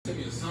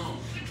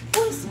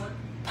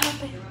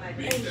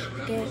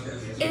forget,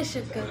 it's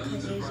your girl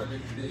Khadijah,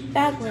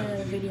 back with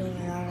another video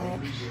and alright.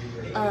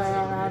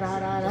 I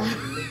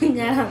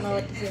don't know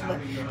what to say, but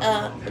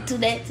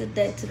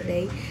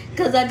today,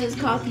 cause I just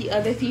copy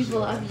other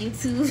people off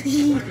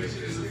YouTube.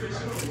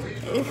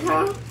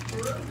 Huh?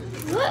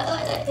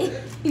 What?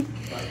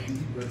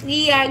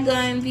 We are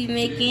going to be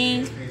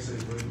making,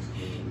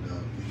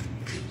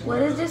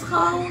 what is this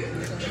called?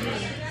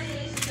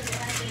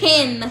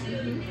 Hen.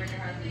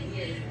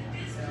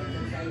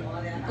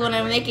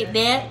 Gonna make it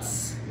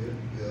dance.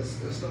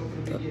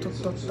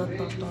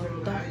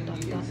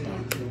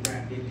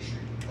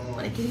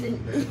 What I can do.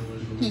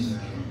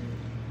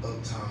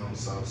 Uptown,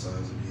 South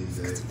Side to be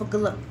exact. Fuck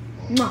up.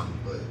 No.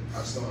 But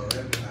I started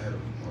rapping. I had a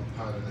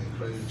partner named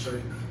Crazy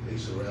Trey. They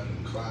used to rap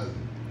in the closet.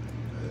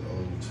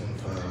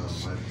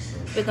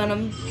 We're gonna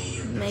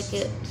make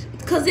it,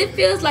 cause it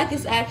feels like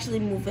it's actually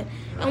moving.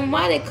 And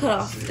why they cut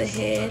off the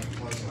head?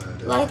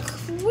 Like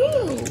for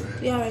real.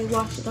 We already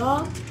washed it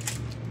off.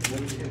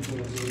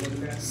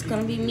 It's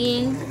gonna be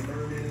me,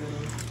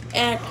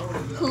 and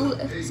who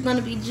is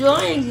gonna be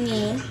joining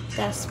me?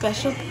 That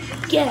special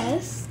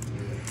guest.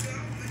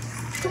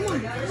 Come on.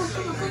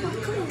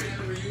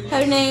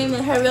 Her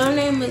real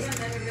name is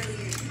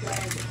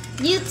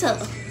Yuto.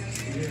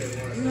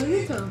 No,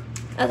 Yuto.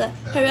 Okay,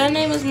 her real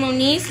name is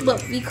Moniece,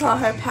 but we call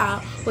her Pal,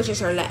 which is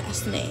her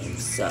last name.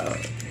 So,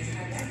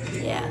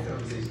 yeah,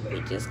 we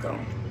just go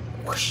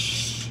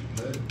whoosh.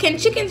 Can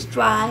chickens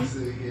fly?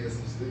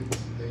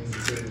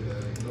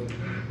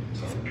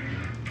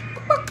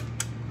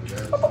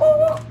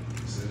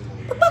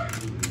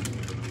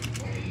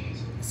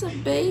 It's a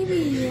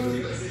baby.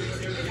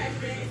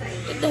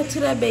 Get that to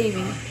that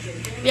baby.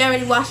 We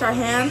already washed our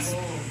hands.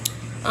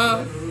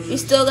 We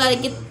still gotta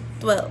get,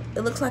 well,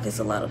 it looks like it's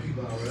a lot of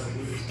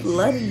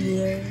blood in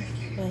here,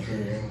 right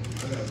here.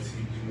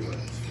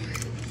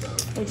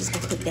 We're just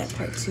gonna put that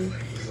part too,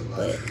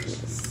 but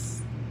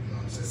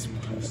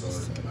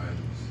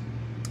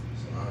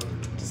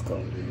just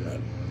gonna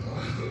like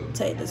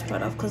take this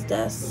part off because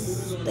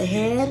that's the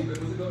head.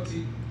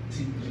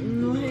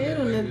 No head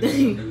on that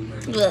thing.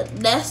 Look,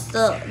 that's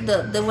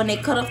the when they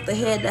cut off the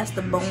head, that's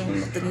the bone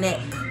of the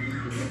neck.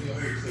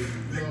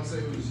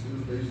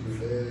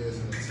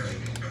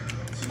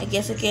 I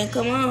guess it can't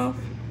come off.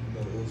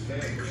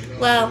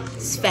 Well,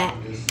 it's fat.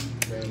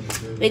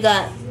 We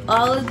got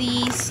all of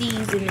these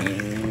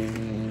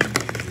seasonings.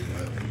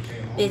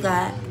 We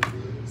got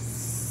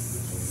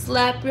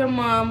Slap Your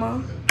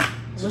Mama,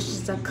 which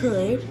is I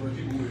could.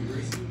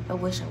 I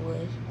wish I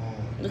would.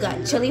 We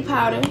got chili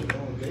powder.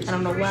 I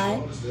don't know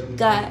why.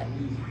 Got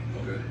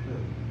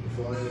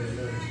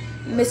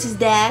Mrs.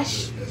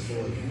 Dash,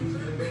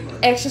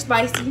 extra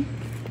spicy.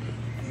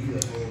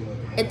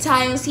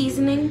 Italian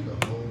seasoning.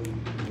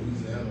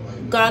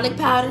 Garlic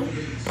powder.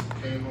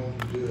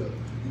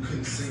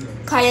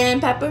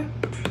 Cayenne pepper,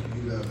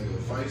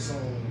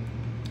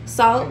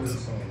 salt,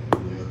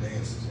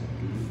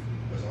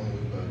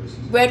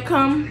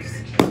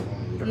 breadcrumbs,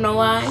 don't know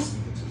why,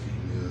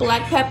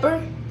 black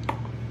pepper.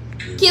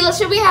 Keela,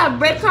 should we have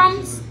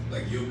breadcrumbs?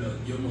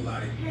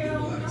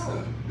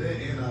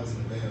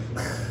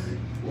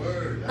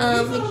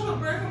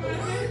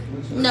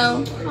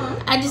 No,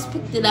 I just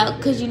picked it out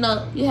because you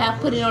know you have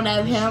put it on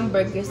that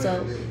hamburger,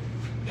 so.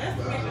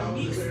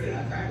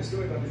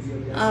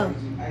 Oh.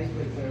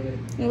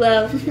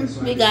 Well,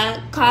 we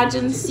got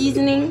cajun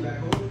seasoning.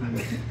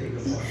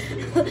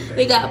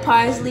 We got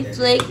parsley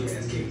flakes.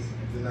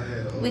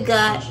 We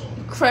got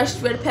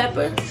crushed red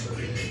pepper.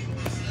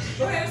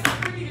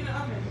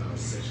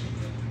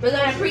 We're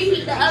gonna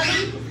preheat the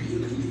oven.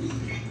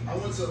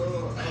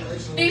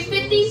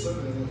 350.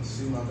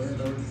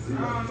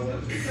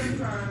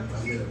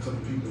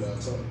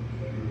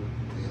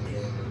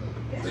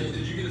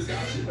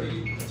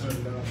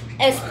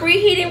 It's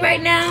preheating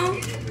right now.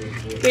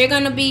 We're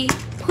gonna be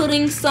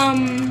putting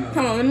some,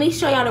 hold on, let me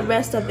show y'all the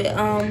rest of it.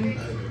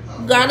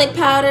 Garlic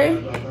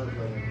powder.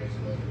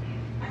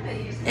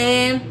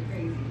 And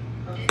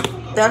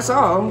that's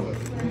all.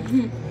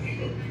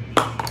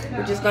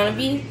 We're just gonna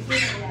be,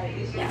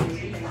 yeah.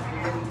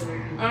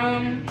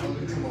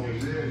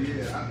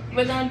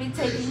 We're gonna be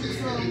taking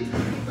some.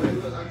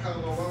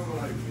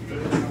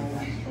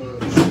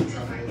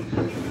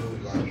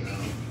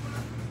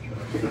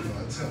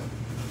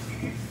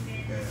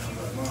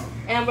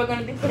 And we're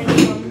gonna be putting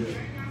some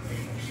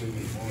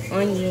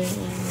onion.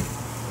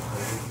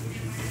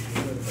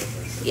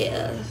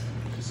 Yeah.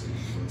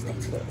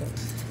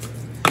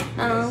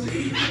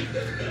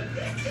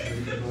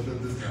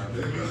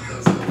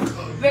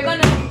 We're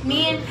gonna,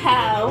 me and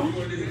Pal.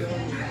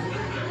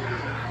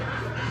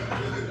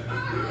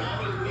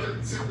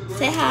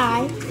 Say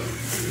hi.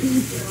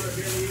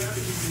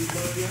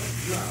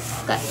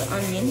 Got the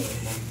onion.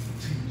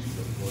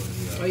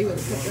 Are you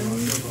gonna put the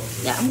onion?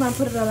 Yeah, I'm gonna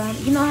put it around.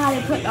 You know how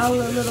they put all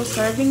the little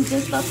servings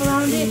and stuff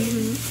around it?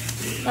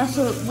 That's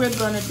what we're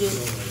gonna do.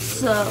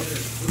 So,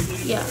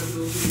 yeah,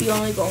 we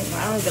only go.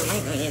 I don't even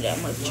like onion that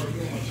much.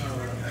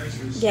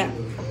 Yeah,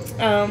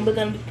 we're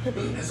gonna be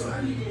putting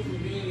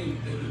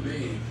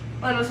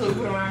What else would we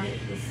put around it?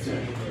 I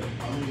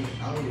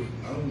was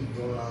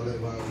doing all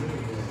that while I was in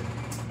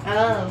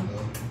Oh.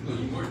 there. No,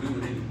 you weren't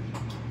doing anything.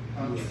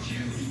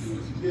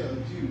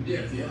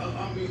 Yeah, yeah.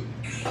 I mean,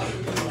 I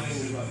don't know my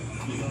whole life.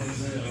 You know what I'm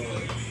saying?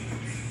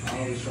 I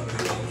always try to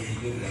do all the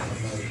good. Like, I'm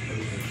not a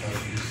person that tries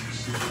to be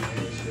super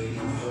straight.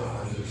 I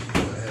just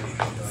had to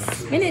come down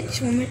to Minute,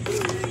 woman.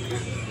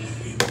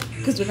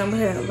 Because we're going to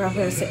put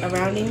our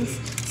surroundings.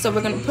 So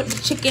we're going to put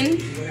the chicken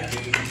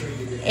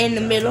in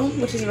the middle,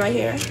 which is right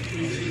here.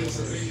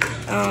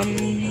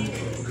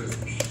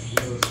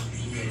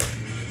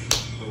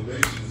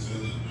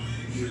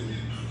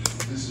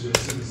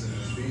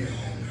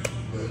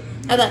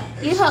 Okay,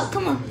 you help.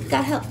 Come on,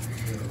 got help.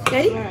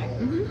 Ready? Alright.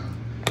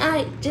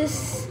 Alright,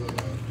 just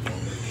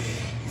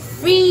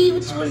free.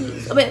 Which one?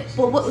 Okay,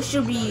 well, what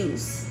should we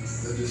use?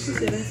 She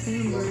said that's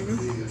hamburger.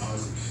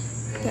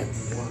 Okay.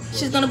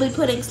 She's gonna be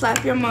putting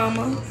Slap Your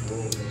Mama.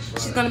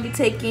 She's gonna be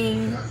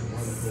taking.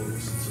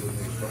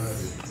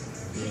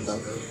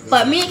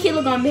 But me and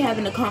Keela gonna be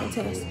having a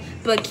contest.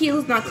 But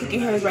Keela's not cooking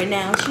hers right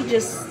now. She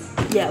just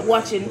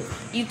watching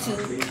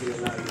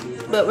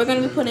YouTube. But we're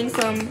gonna be putting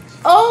some.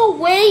 Oh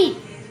wait,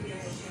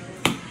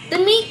 the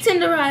meat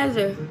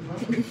tenderizer.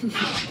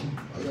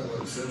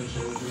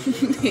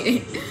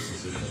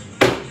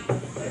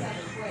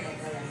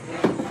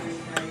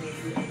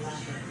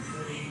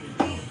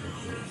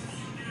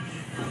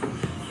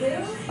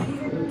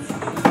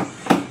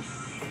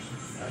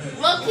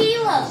 Well,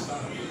 Keela.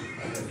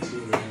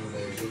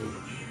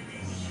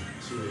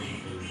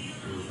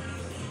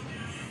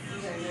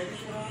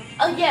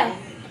 Oh yeah.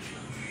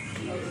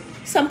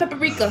 Some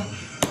paprika.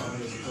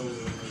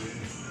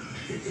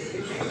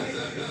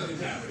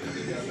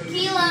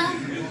 Keela,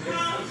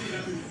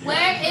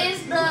 where is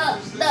the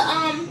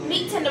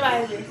meat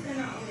tenderizer?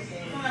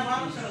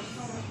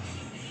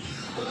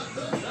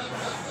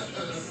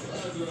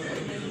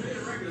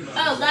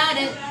 Oh, got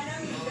it.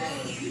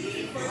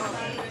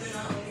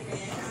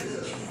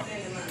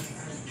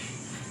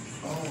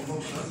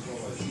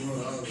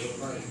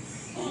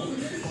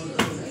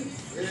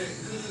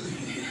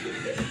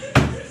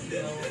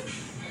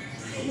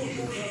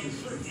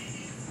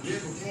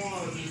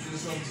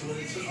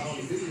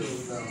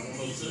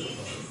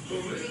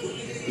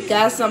 We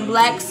got some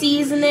black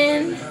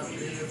seasoning,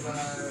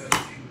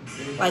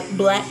 like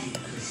black.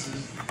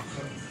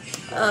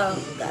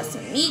 Got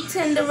some meat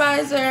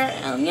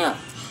tenderizer. Yeah.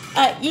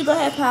 Alright, you go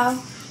ahead, pal.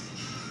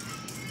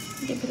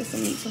 You can put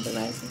some meat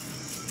tenderizer.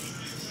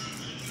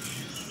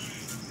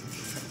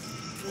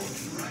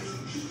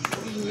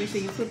 Make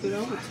sure you flip it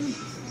over too.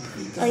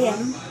 Oh yeah,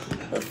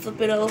 we'll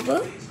flip it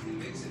over.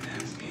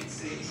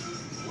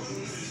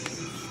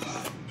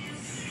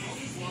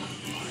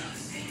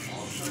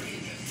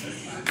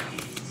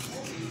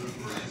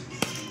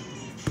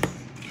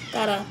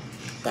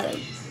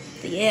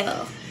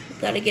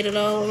 Gotta get it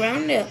all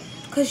around there.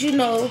 Cause you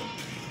know,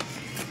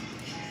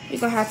 we're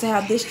gonna have to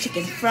have this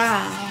chicken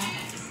fried.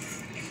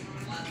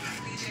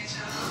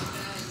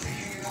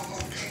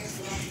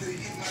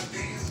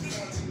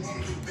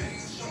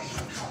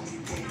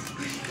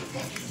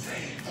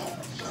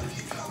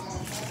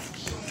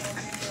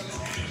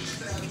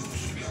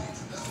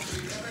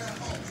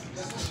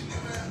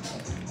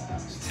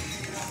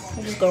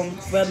 I'm just gonna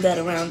rub that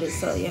around it,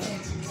 so yeah.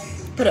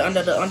 Put it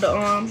under the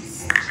underarms.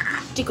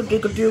 Jiggle,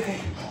 jiggle, jiggle.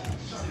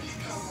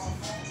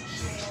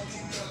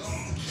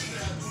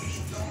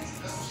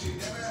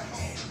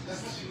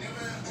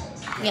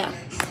 Yeah.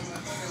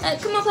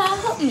 Come on, pal,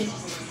 help me.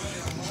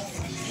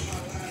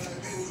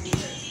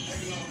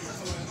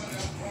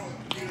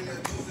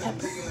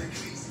 Pepper.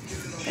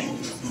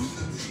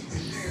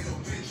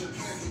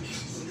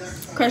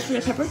 Crushed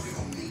red pepper.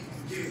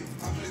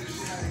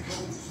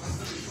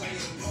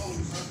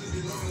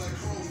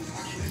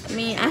 I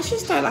mean, I should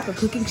start like a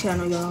cooking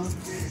channel, y'all,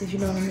 if you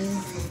know what I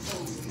mean.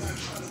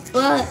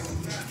 But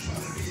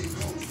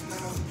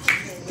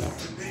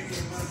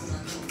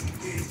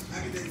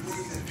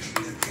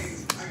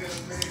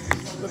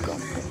we're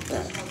gonna put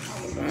that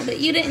around it.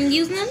 You didn't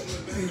use none?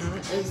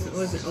 No,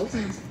 was it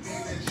open?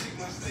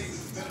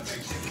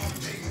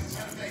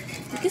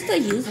 You can still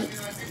use it.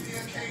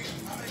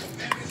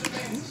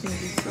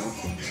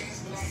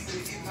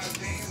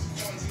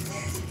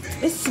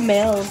 It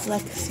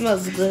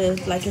smells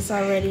good, like it's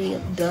already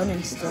done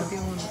and stuff.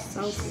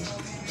 Oh,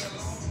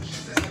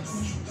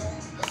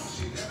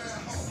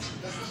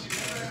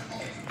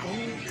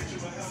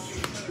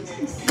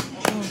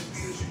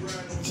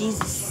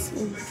 Jesus,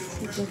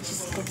 we're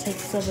just gonna take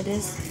some of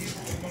this.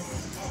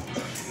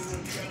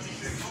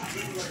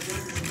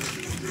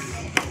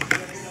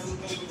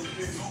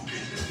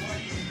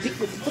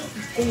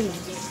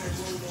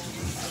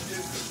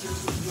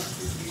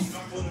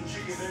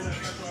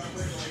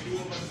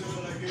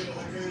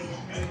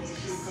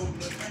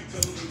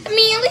 I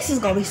mean, at least it's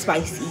gonna be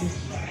spicy.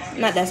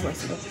 Not that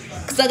spicy though,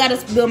 cause I gotta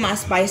build my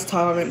spice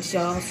tolerance,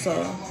 y'all. So,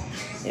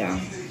 yeah.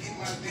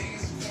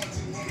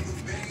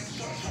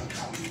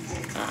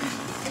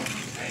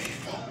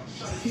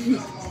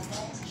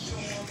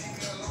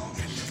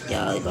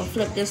 Y'all gonna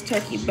flip this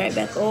turkey right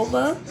back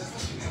over.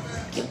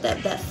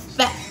 get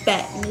that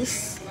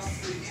fatness.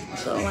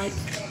 So like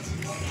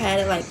had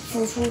it like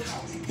full,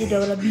 you know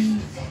what I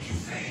mean.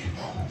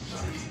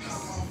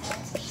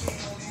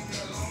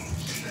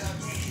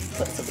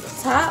 Put some at the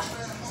top.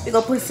 We're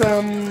gonna put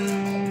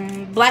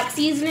some black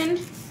seasoning.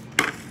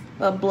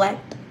 Black.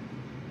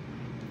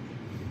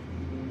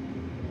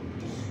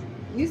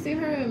 You see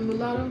her and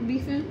Mulatto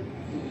beefing?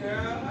 Girl,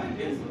 I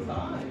guess was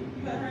hard. You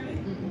got her name?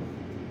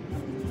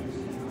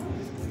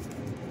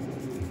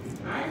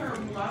 I ain't heard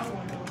Mulatto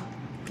one though.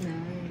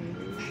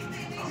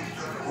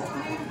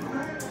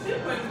 She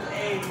put the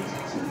age.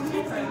 She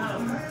said no.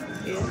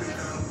 Yeah.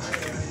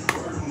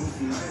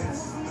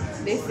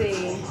 They say,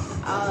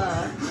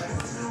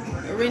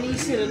 Rennie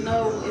should have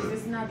known if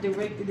it's not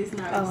directed, it's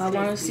not. Oh, I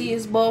want to see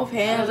is both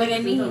hands on your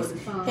knees.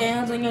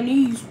 Hands on your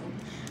knees.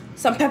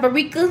 Some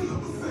paprika.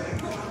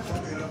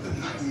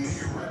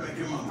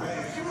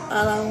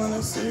 All I want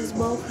to see is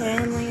both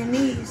hands on your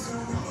knees.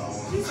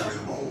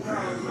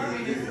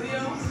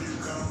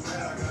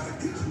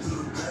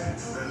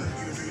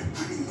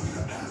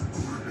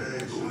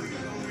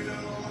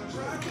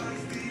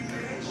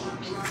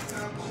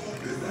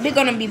 They're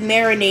gonna be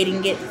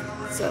marinating it,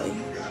 so.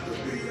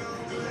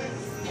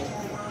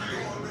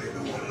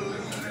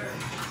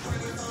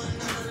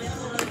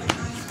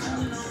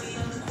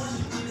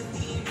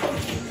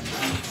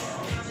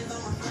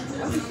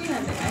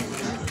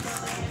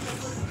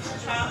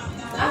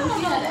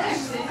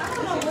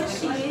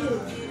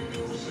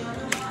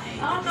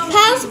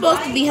 Pal's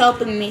supposed to be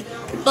helping me,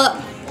 but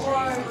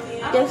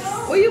yes.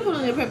 What you put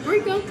on your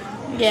paprika?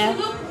 Yeah.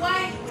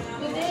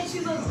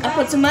 I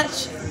put too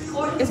much.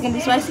 It's gonna be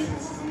spicy.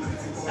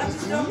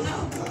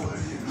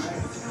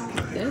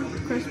 That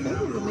crushed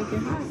pepper will make it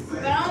hot.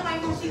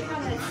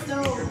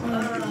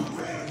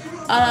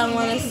 All I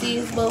want to see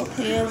is both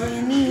hands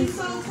and knees.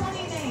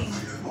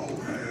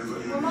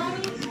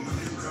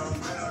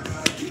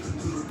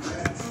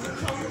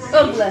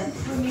 Oh, bless.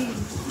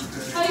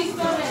 How you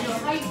spell that though?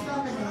 How you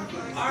spell that?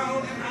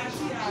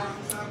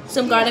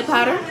 Some garlic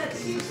powder. Her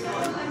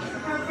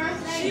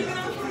first name?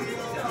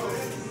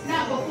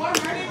 Not before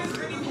her?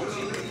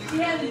 She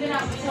hasn't been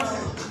out before.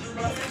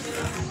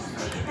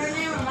 Her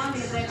name reminds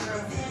me of that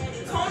girl.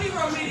 Tony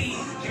Romiti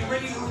and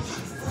Brittany Rucci.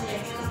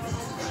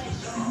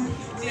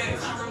 Yeah,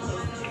 it's not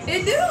real.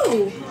 It do.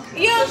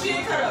 Yeah, she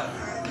didn't cut up.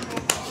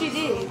 She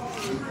did.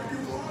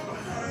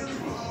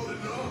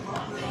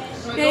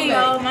 Hey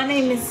y'all, my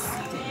name is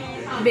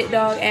Big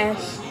Dog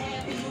Ash.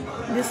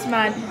 This is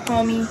my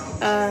homie,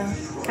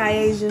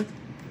 Kyasia.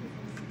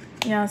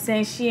 You know what I'm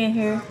saying? She in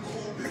here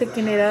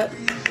cooking it up.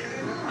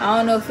 I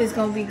don't know if it's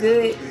gonna be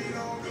good.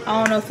 I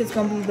don't know if it's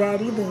gonna be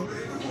bad either.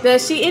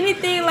 Does she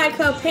anything like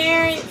her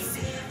parents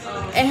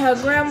and her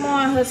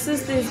grandma and her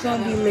sister is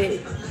gonna be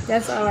lit?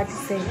 That's all I can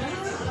say.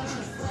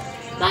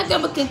 My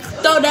grandma can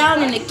throw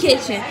down in the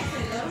kitchen.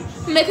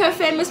 Make her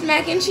famous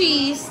mac and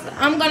cheese.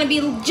 I'm gonna be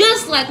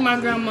just like my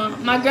grandma.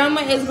 My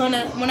grandma is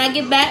gonna, when I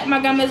get back, my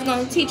grandma is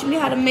gonna teach me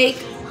how to make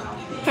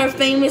her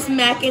famous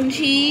mac and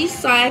cheese.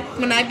 So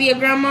when I be a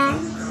grandma,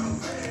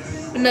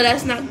 no,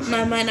 that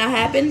might not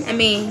happen. I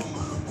mean,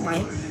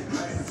 might.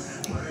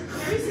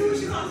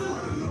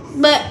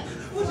 But,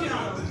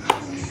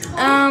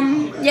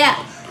 yeah.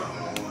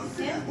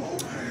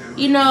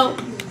 You know,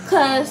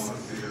 cause,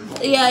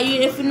 yeah,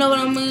 if you know what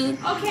I mean.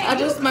 My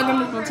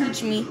grandma's gonna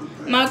teach me.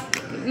 My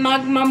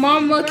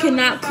mama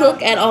cannot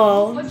cook at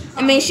all.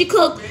 I mean, she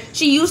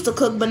used to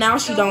cook, but now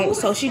she don't.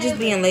 So she just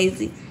being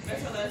lazy.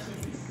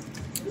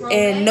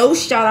 And no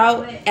shout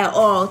out at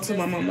all to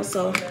my mama.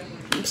 So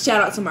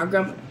shout out to my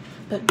grandma.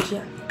 But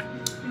yeah.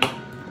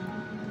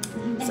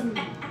 So,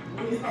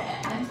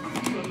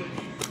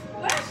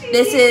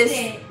 this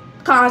is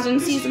cajun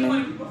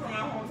seasoning.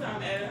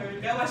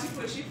 That's why she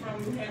put she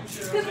from New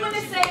Hampshire. Because when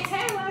it say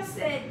Taylor, I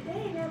said,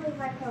 dang, that looks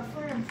like her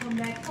friend from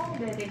back home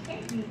that they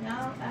can't be.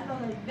 Now I know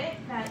that Beck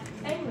got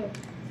Taylor.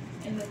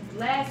 And the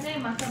last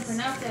name I couldn't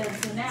pronounce that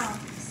until now.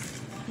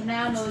 So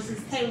now I know it's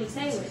just Taylor.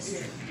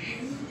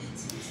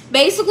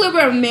 Basically,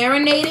 we're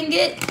marinating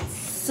it.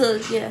 So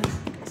yeah.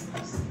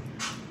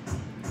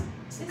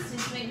 This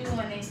just make me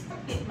want to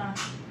hit my.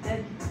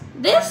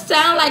 This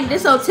sound like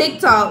this on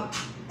TikTok.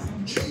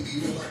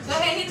 Go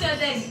ahead, hit your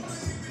thing.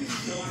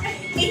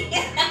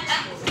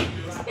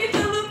 It's a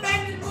little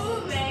famous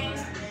move, man.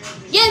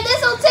 Yeah,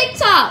 this on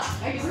TikTok.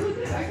 I can do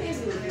it. I can't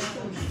do it.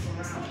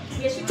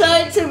 Yes, you Tell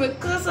it to me,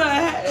 cause I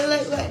had to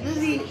look like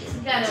this.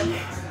 gotta.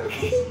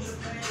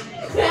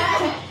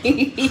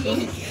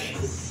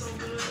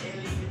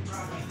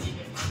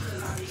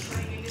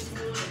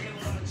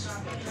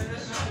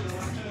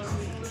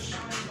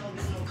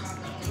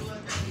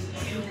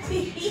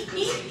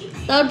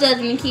 Don't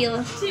judge me,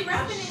 Keela. She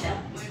wrapping it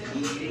up.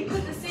 You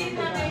put the seeds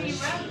on there, you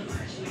wrap it.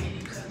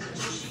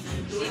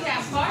 She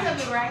got part of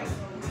it right.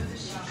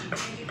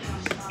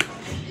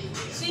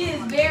 She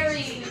is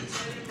very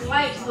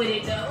light with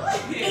it though.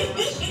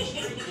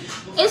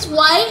 It's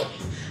white.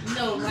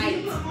 No,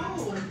 light.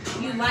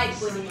 You light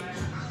with it.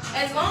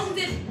 As long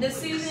as the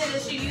seasoning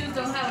that she used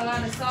don't have a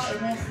lot of salt,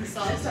 it won't be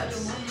salt.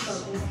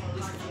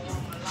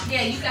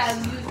 Yeah, you gotta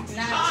use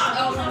not.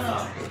 Oh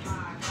no.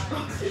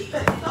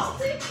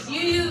 You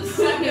use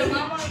slap your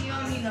mama. You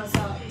don't need no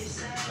salt.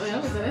 Oh,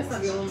 yeah, that's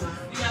not your mama.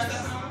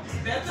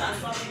 That's not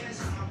salty.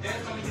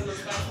 That's gonna make it look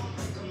spicy.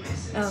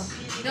 Oh.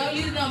 Don't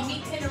use no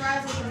meat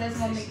tenderizer because that's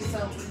gonna make it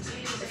salty.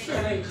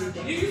 Sure,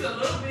 you use a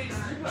little bit. You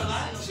put a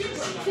lot. She put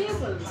a lot. You can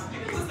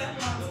put that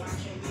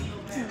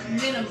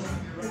Minimum,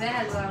 because that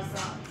has a lot of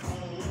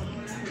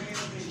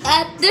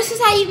salt. This is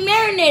how you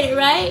marinate it,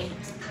 right?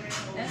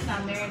 That's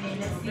not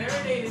marinated. That's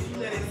marinade is you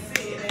let it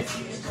sit and then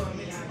you for a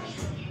minute.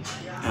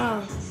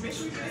 Oh. Make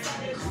sure you put it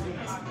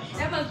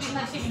That must be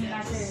my chicken and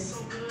not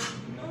yours.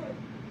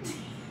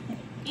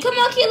 Come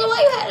on, Keela, why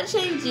you had to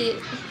change it?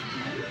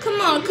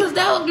 Come on, cause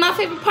that was my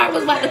favorite part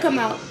was about to come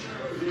out.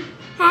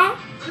 Huh?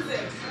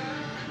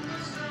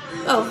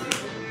 Oh.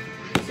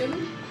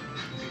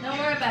 Don't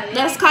worry about it.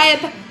 That's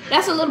cayenne.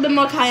 That's a little bit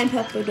more cayenne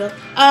pepper though.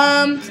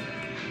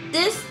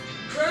 This.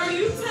 Girl,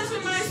 you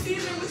touching my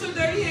seasoning with your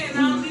dirty hand.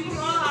 I'll leave them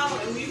all out.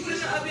 And when you put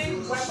it in the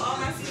oven, wipe all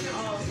my seasoning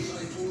off.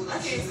 I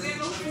can't stand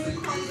no food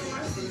crumbs in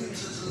my seasoning.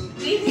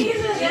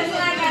 That's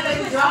why I gotta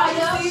draw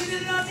your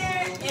seasoning on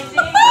there and then go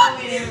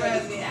in and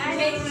rub it. I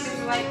hate when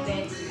it's like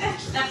that.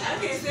 I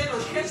can't stand no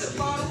ketchup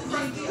bottle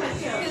crusty. I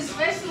can't.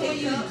 Especially when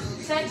you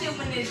touch it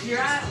when it's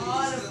dry,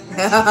 all the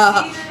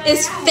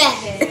It's fat.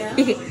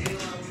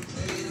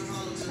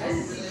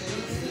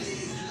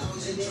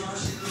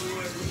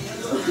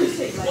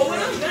 Well, when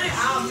I'm done,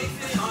 I'll mix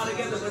it all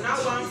together. But not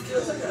while I'm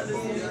still touching other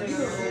seasoning.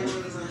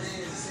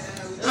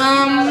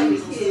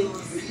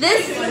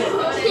 This.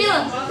 Keela,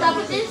 stop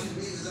with this.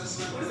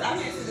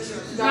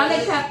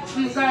 Garlic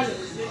garlic.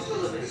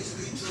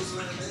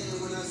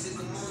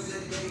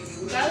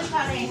 garlic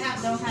powder ain't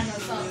don't have no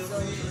salt, so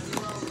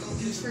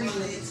you free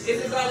with it.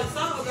 Is it garlic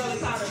salt or garlic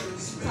powder?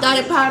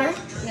 Garlic powder.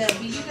 Yeah,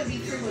 but you can be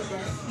free with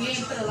that. You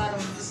ain't put a lot on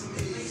it.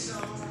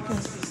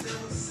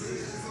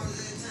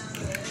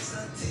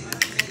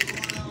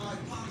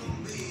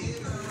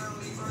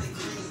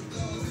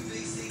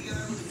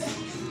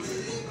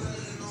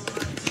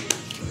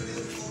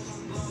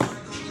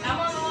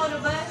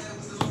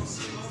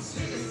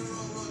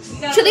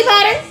 Chili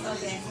powder?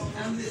 Okay.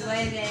 I'm just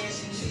waiting.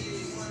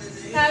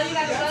 Tyler, you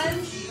got the buzz?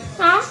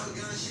 Huh?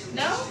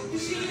 No?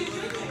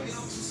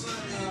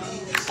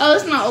 Oh,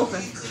 it's not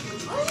open.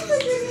 Oh, you been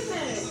drinking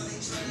that?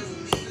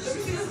 Let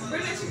me see this.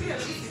 Bring that chicken here.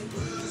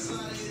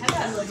 I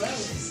got a little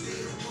buzz.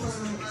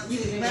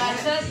 But I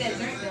chugged that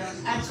drink though.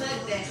 I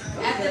chugged that.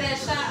 After that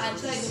shot, I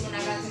chugged it when I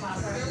got to my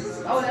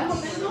apartment. Oh, that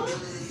whole thing going?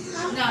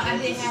 No, I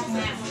did half and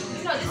half.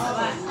 You know, this is a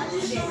lot. I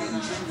did half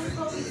and half.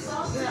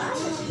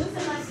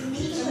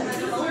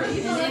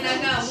 And then I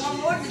got one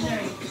more to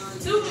drink.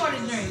 2 more to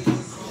drink.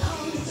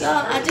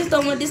 Y'all, I just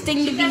don't want this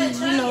thing to be, That's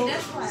you know.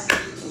 why.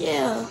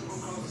 Yeah.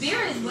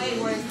 Beer is way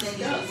worse than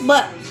this.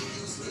 But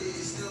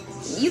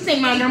you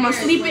think my grandma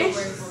sleeping?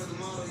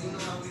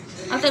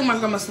 I think my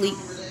grandma sleep.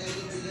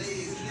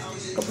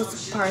 Go put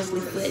some parsley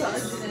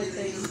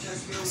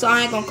flakes. So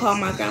I ain't gonna call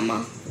my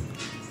grandma.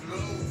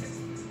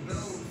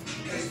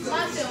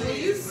 Montel, when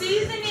you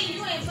season it,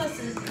 you ain't supposed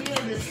to be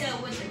able to tell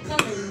what the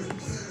color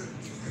is.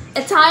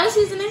 Italian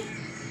seasoning?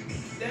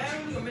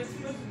 Damn, we gonna make too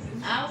much of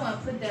this. I want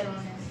to put that on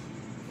there.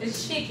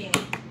 It's chicken.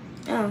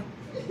 Oh.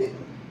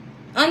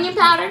 Onion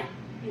powder?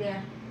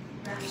 Yeah.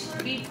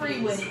 Be free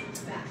with it.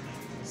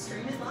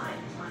 Streaming live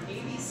on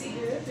ABC.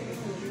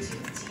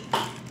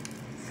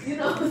 You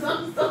know, I'm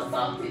so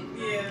salty.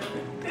 Yeah.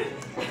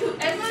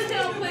 As long as they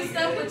don't put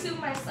stuff with too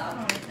much salt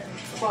on it.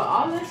 For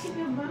all that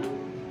chicken butter?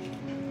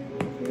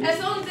 As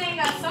long as they ain't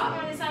got salt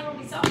on it, it's not going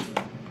to be salty.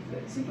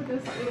 She put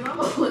that salt in my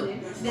mouth on it.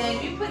 Then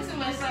if you put too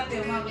much salt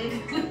in my baby,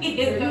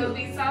 it's going to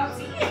be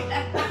salty.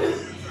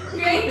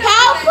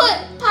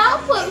 How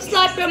put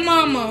slap your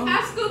mama?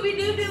 How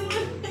Scooby-Doo do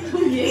it?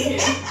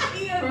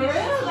 Yeah. For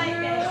real? Like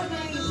that.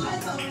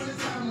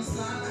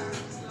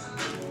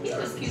 He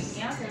was cute.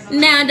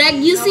 Now that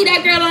you see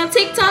that girl on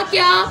TikTok,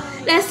 y'all,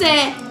 that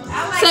said,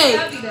 say,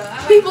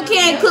 people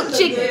can't cook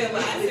chicken.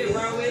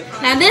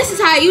 Now this is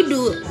how you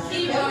do it.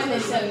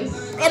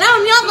 And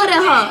I'm younger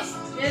than her.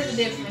 There's a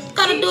difference.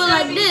 Gotta do it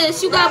like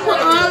this. You gotta put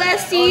all that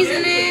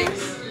seasoning.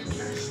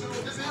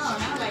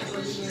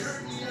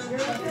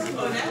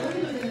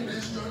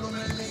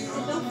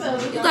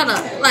 You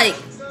gotta like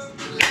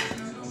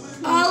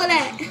all of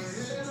that.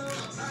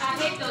 I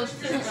hate those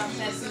tips on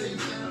that food.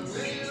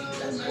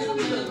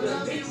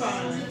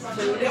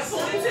 That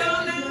ponytail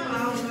now? I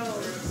don't know.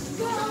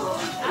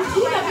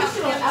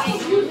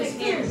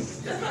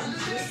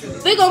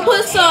 We gonna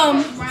put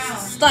some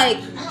like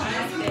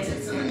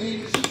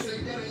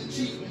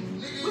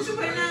What you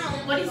put now?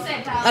 What he said,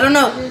 Kyle? I don't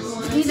know.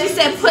 He just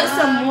said put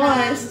some more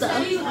and stuff.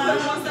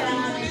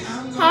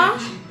 Huh?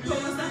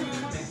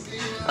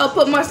 Oh,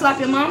 put more slap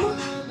your mama?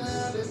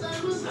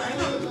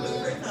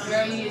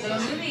 Girl, you don't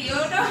do it. You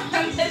don't know.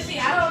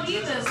 I don't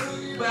either.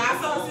 But I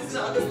saw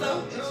some other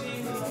stuff.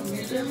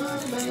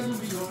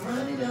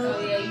 Oh,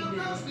 yeah, you do.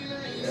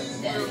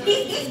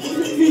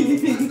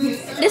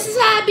 This is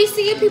how I be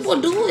seeing people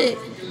do it.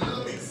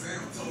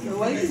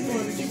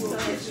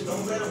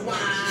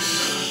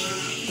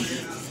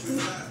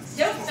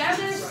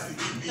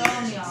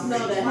 No,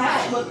 the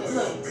hat, but the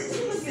look. He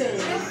look good.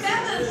 Them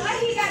feathers, why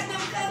he got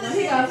them feathers?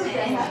 He gotta put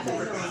that hat back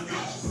on.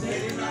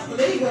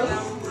 There you go.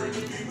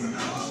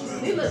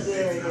 He look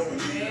good right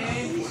there.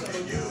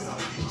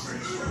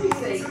 He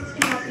say,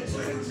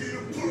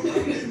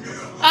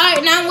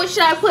 Alright, now what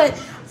should I put?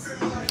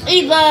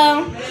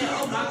 Either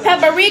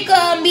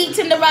paprika, meat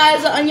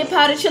tenderizer, onion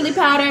powder, chili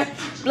powder,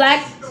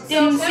 black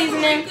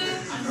seasoning,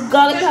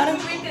 garlic powder.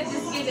 Paprika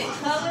just give it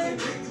color,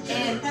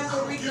 and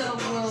paprika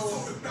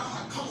will,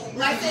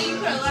 like say you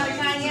put a lot of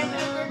cayenne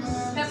pepper,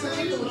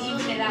 paprika will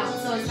even it out,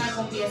 so it's not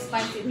gonna be as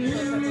spicy if you put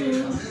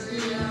paprika.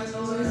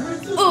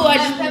 Oh, I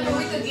But just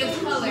paprika gives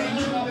color, and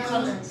you want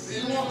color.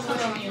 You want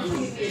color on your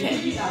food.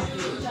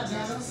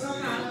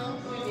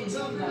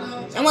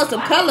 I want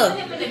some color.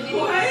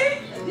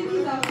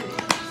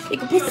 You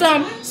can put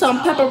some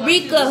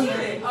paprika.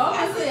 But I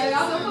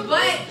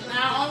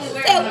only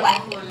wear it Say when what?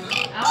 I'm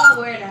recording. I won't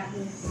wear it out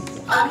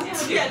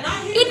here.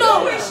 You know,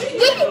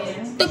 you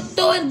can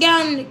throw it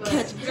down in the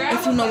kitchen.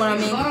 If you know what I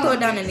mean, throw it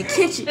down in the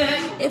kitchen.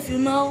 If you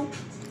know,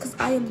 because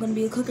I am gonna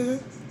be a cooker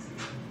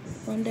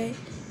one day,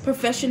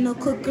 professional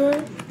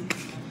cooker.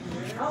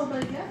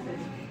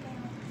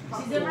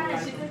 She's a runner.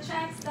 She's a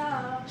track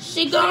star.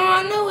 She gonna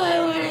run away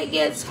when it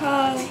gets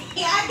hard.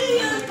 Yeah, I knew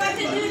you was about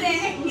to do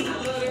that.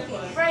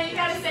 Bro, you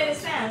gotta say the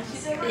sound.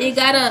 She's a runner. You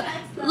gotta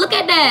look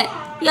at that.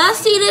 Y'all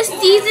see this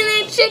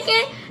seasoning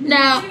chicken?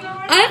 Now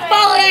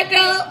unfollow that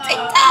girl on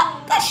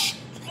TikTok. Gosh.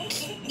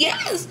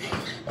 Yes.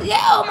 Yeah.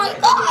 Oh my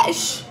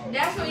gosh.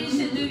 That's when you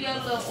should do your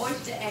little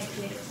oyster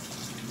accent.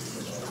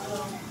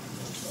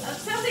 I'm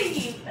telling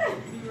you.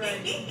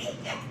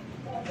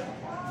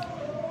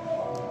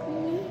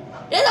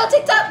 It's on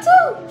TikTok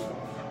too.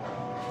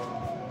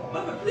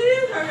 Mama,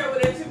 please hurry up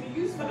with that to me.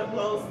 You just finna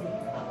blow me.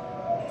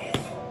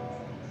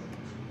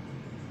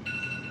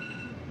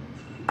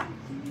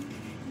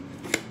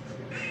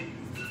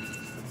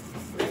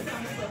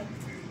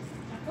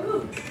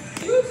 Ooh.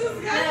 You just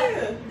got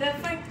here.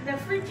 The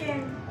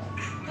freaking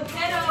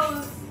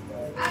potatoes.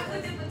 I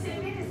cooked it for 10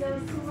 minutes. That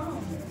was too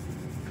long.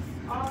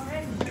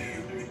 Already.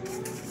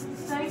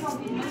 So you gonna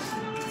be mushy.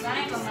 I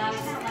ain't gonna lie. I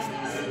kind of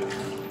like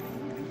it.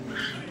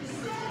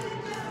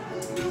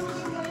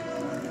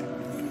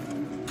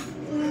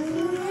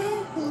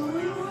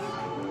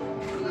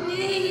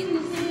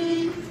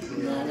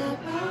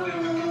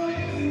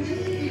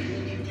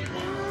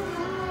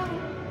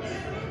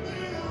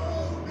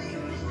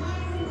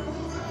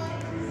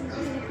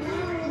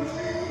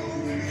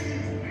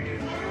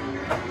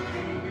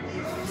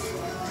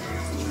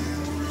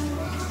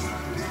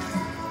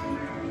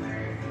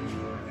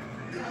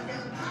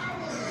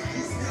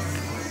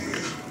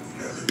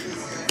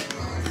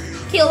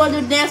 Kill want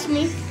to dance with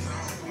me?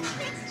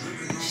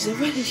 She's a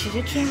runner, she's a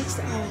track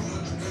star.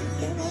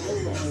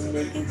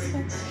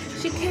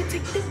 She can't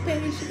take the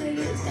pain, she can't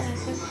get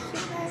started.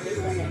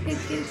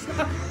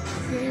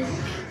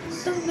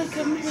 Don't look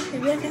at me,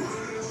 baby.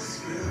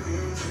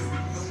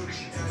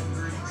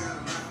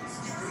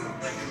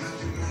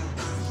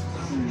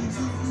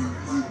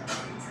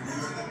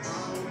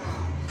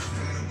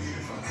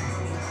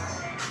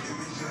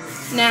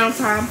 Now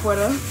time for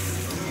the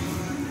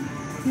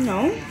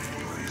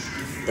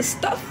the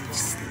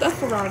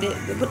stuff around it.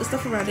 They put the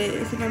stuff around it,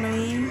 if you know what I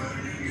mean.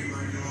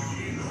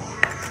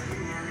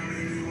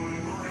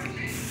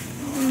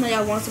 I know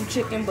y'all want some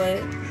chicken,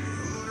 but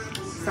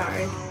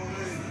sorry.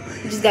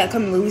 You just gotta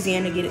come to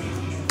Louisiana to get it.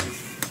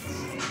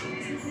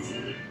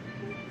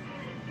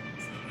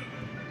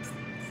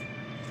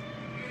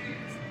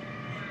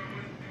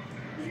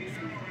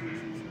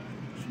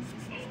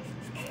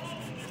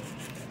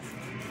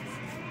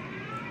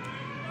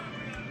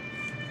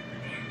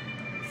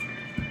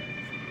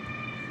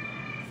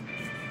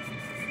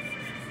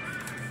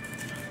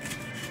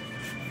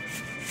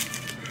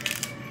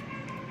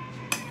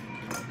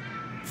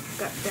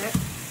 Got that.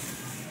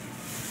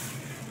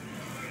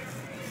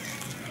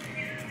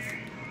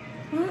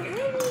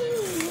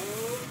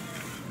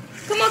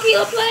 Come on,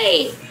 Kilo,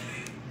 play.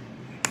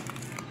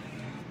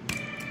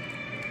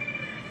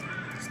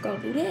 Just go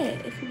do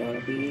that if you know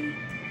what I mean.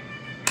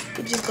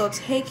 You just go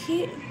take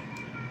it.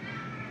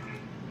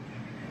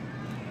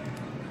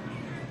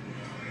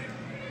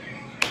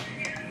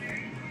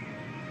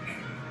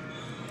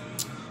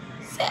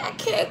 Say I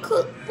can't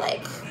cook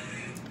like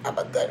I'm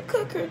a good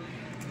cooker.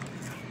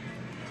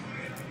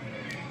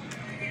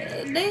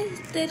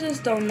 They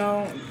just don't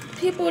know.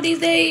 People these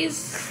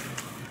days,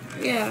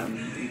 yeah.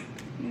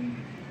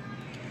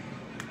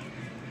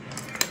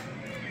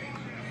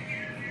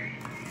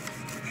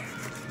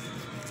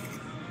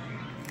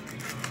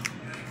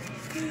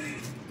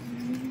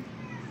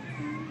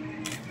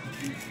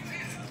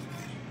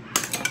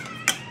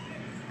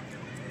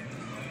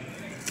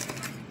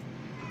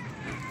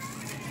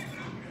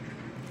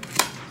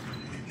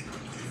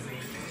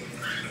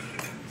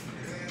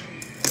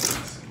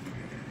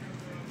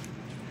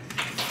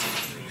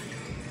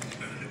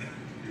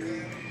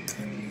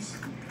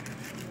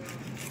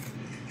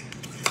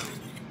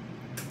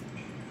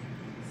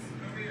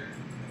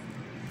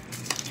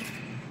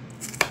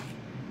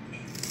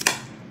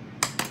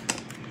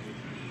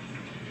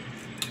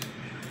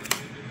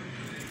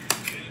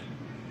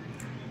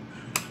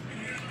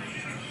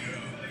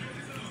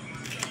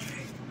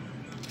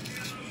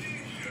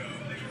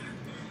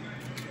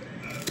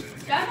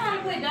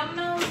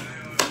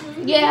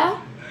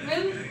 Yeah.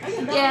 Really?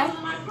 Yeah.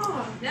 In my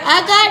car.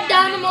 I got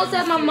dynamos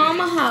at my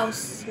mama's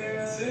house.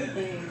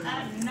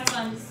 I never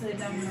understood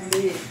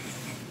dynamos.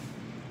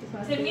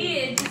 To me,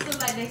 it just looks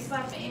like they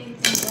spot for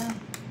anything done.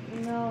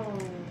 No.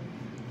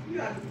 You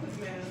got to put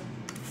man.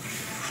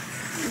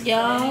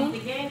 Y'all, The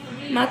game for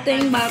me. my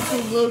thing about to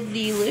look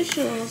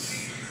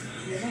delicious.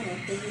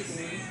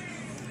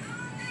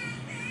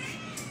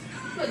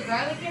 Put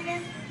garlic in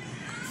there?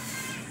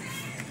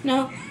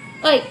 No.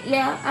 Wait,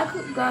 yeah, I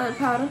cook garlic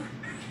powder.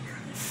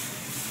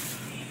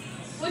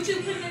 What you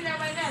putting in there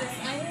right now?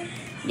 That's onion?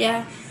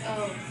 Yeah.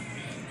 Oh.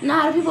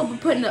 Now how people be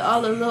putting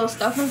all the little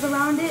stuffings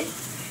around it.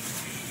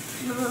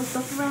 The little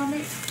stuff around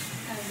it.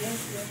 I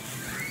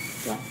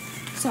guess, Yeah.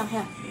 So,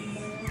 yeah.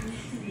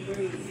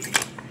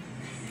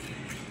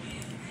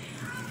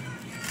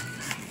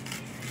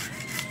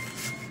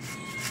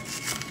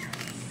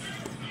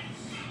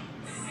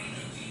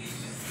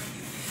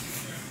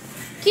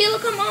 Keela,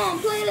 come on,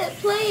 play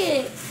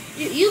it.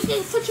 You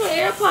can put your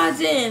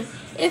AirPods in.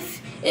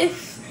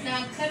 If,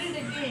 Now cut it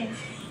again.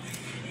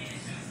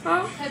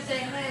 huh? Cut that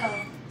head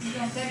off. You're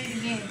gonna cut it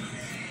again.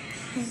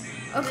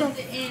 Okay. Cut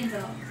the ends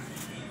off.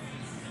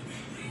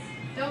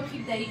 Don't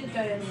keep that. You can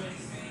throw that away.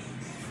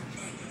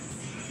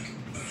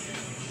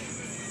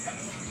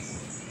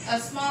 A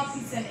small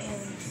piece of the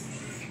ends.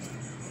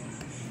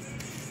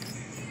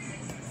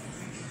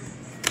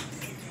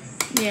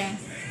 Yeah.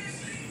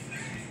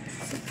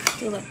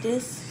 Do like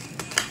this.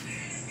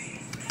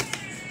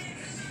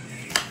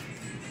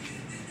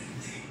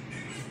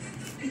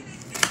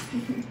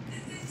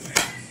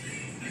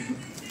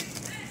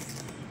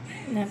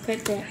 Now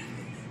cut that.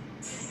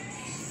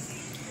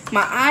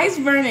 My eyes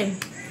burning.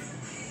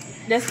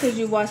 That's because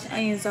you wash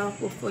onions off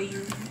before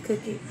you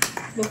cook it.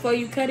 Before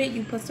you cut it,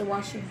 you put the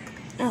wash in.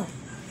 Oh.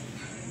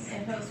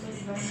 And helps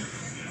with burning.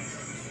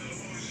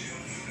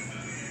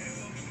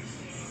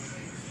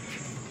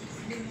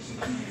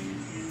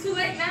 Too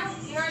late now.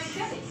 You already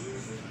cut it.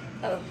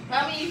 Oh.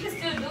 I mean, you can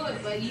still do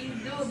it, but you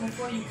do it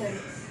before you cut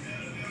it.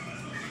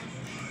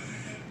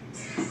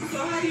 So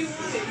how do you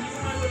want it? You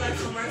want it with like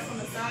some rice on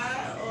the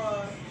side,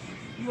 or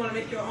you want to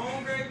make your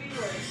own gravy?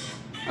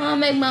 Or I'll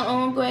make my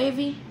own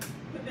gravy.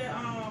 put that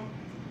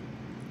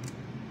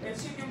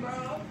chicken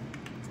broth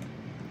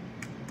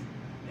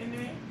in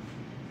there?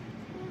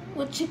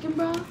 With chicken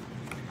broth.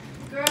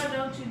 Girl,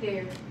 don't you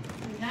dare.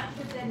 Do not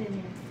put that in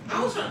there.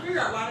 I was trying to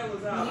figure out why that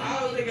was out.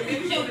 I was thinking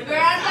maybe you Girl,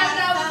 I thought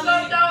I was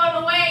going to throw it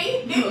away.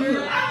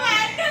 I'm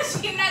like, no,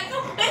 she not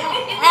going to put it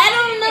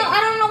in there. I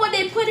don't know what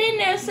they put in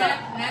there, so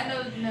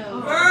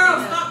No. Girl,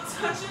 stop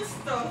touching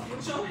stuff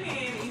with your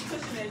hand and you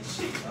touching that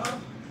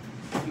chicken.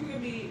 You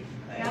can be.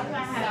 Y'all gonna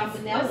have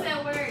what's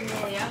that word?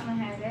 Yeah, y'all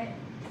gonna have that.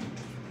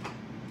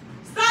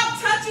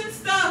 Stop touching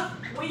stuff.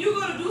 When you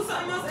go to do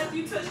something else after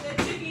you touch that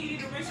chicken, you need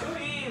to rinse your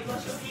hands.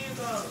 Wash your hands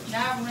off.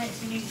 Now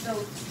rinse, you need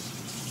soap.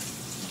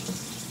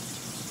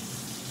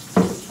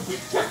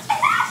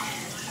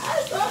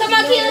 come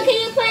on, Keila,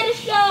 can you play the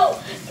show?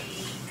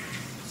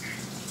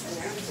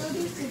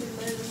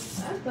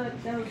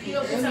 You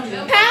gonna put some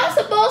bell peppers? How's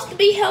supposed to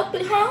be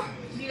helping, huh?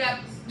 You got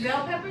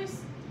bell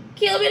peppers?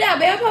 Keila, be that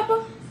bell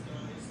pepper?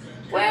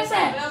 Where's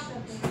that? Bell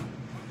pepper.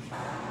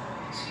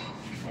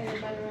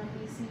 Everybody around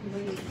DC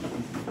wait.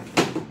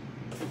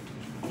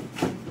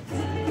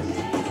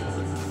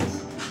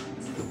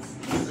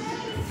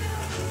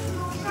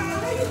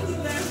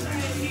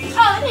 Oh,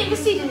 I didn't even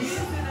see this.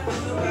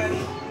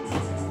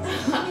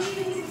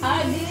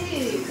 I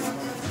did.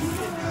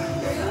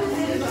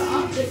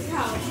 Off the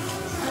couch.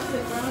 I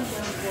took brown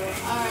jump for.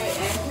 Alright,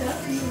 Ashley, I'll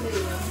see you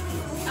later.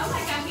 I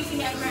like how he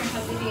had her in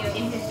her video,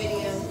 in his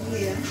video.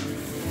 Yeah.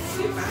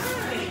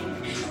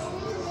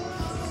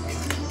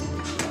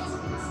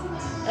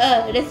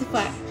 This is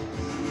part.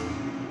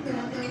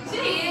 She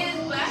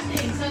is, but I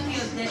think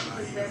Tokyo Depth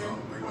is better.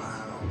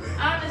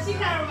 I don't know, she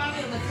kind of reminds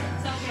me of a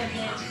Tokyo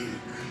Depth.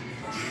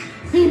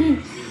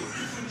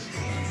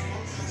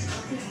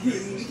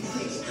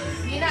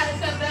 You know how to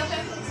cut bell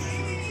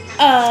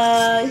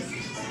peppers?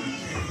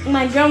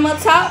 My grandma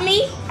taught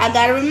me. I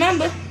gotta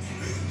remember.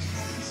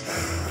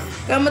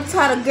 Grandma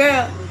taught a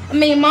girl.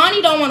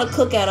 Monty don't want to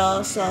cook at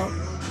all, so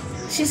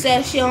she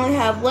said she only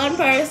have one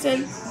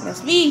person.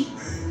 That's me.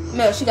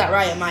 No, she got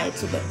Ryan Maya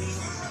too, but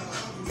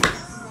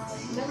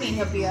Let me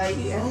help you out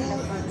here.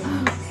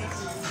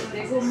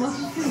 There go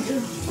muscle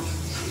finger.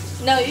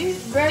 No, you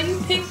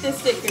picked the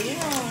sticker. You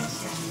know.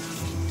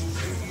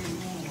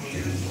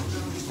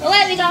 oh,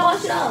 wait, we gotta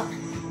wash it off.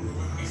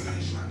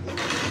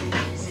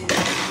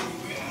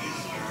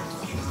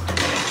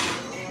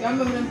 Y'all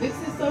remember them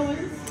Vixen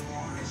sewings?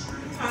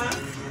 Huh?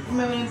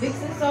 Remember them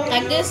Vixen sewings?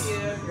 Like this.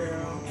 Yeah,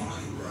 girl.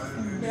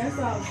 That's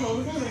all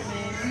closed on it,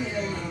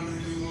 man.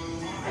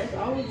 That's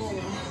all we're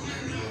going.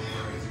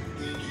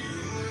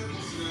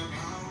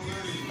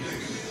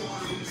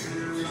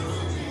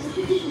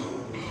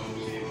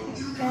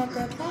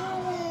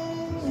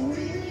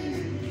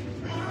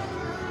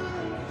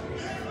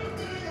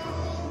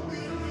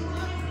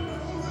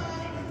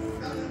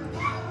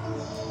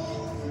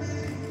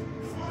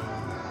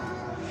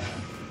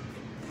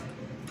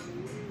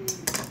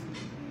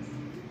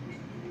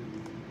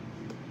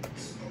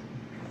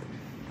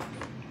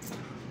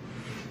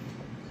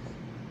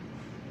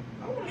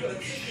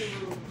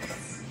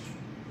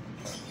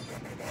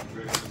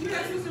 You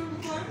had twisted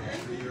root before?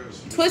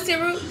 Twisted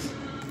roots.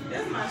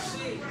 That's my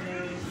shit,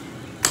 man.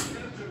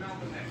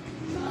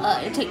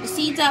 You take the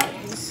seeds out.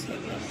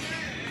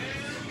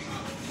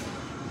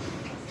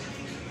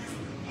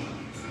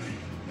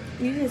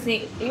 You just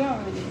need, you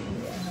don't really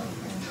need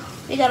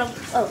that. You gotta,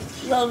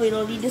 we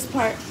don't need this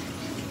part.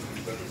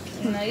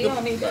 No, you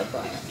don't need that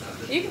part.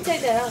 You can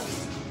take that out.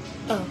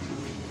 Oh.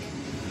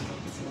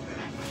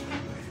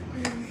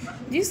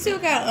 You still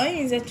got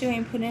onions that you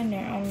ain't put in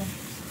there. On the,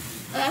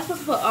 I'm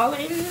supposed to put all the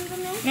onions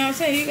in there? no, I'm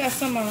saying you got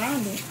some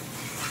around it.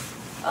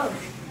 Oh.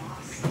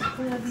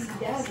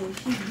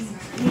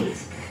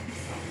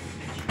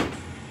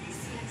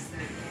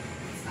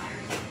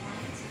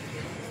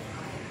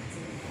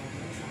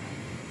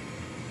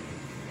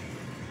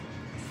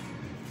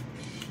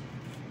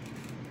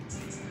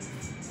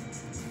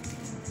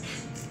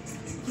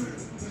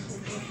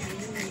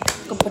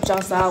 Gonna put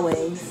y'all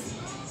sideways.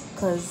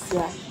 Cause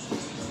yeah.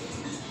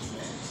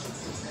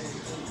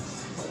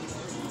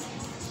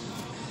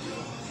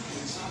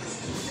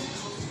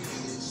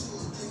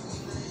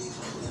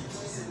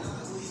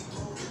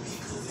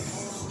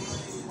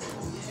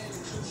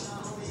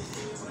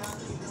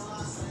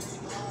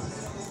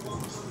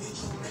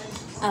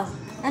 Oh,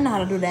 I know how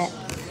to do that.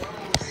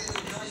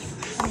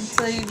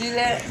 So you do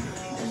that,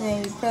 and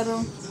then you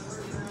pedal.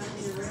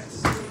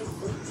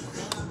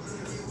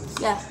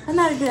 Yeah, I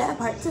know how to do that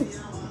part too.